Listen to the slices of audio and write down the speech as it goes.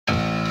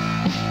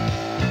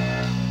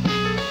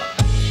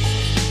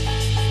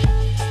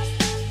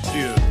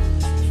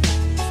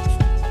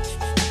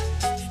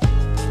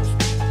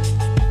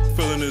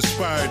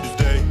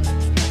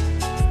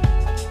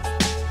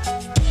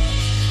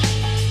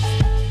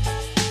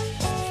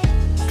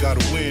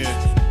gotta win.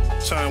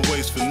 Time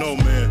waits for no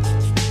man.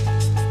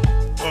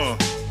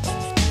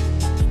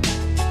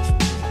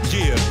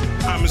 Yeah,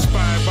 I'm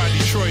inspired by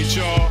Detroit,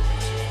 y'all.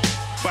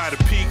 By the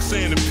peaks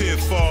and the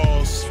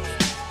pitfalls.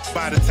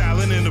 By the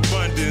talent and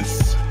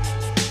abundance.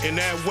 In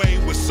that way,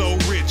 we're so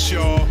rich,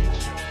 y'all.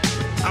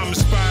 I'm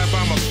inspired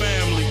by my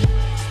family.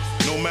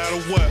 No matter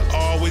what,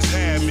 always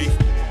had me.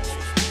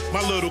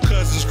 My little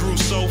cousins grew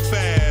so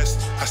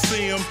fast. I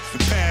see them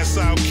and pass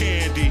out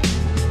candy.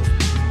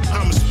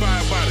 I'm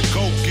inspired by the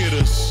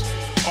go-getters.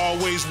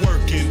 Always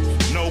working,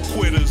 no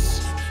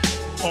quitters.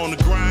 On the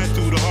grind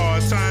through the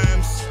hard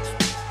times.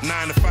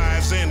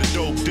 9-to-5s and the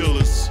dope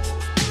dealers.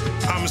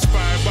 I'm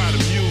inspired by the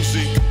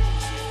music.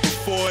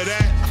 Before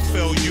that, I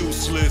felt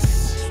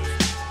useless.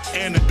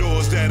 And the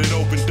doors that it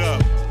opened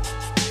up.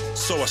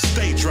 So I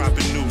stay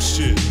dropping new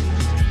shit.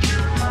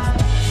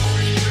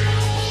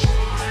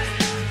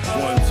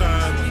 One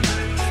time.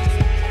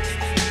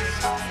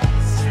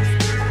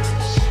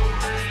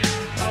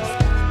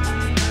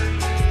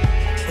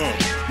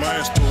 My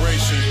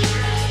inspiration.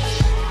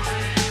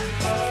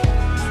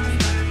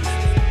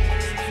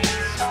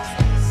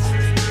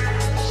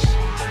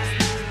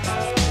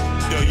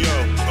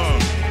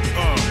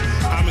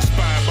 I'm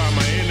inspired by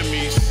my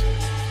enemies.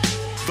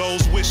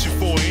 Those wishing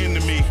for an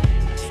enemy.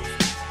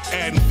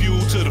 Adding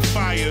fuel to the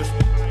fire.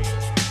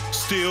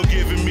 Still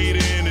giving me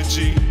the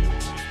energy.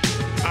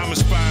 I'm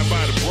inspired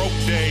by the broke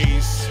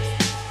days.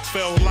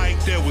 Felt like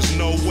there was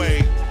no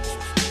way.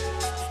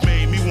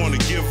 Made me want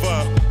to give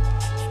up.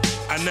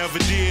 I never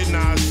did,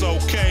 now it's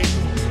okay.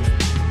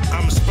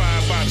 I'm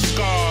inspired by the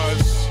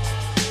scars.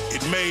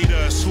 It made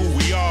us who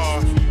we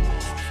are.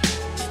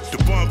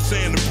 The bumps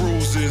and the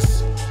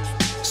bruises.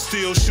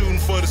 Still shooting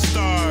for the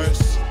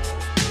stars.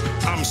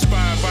 I'm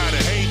inspired by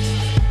the hate.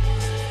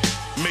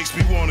 Makes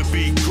me want to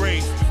be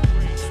great.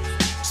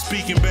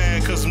 Speaking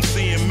bad cause I'm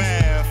seeing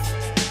math.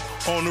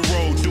 On the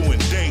road doing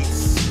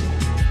dates.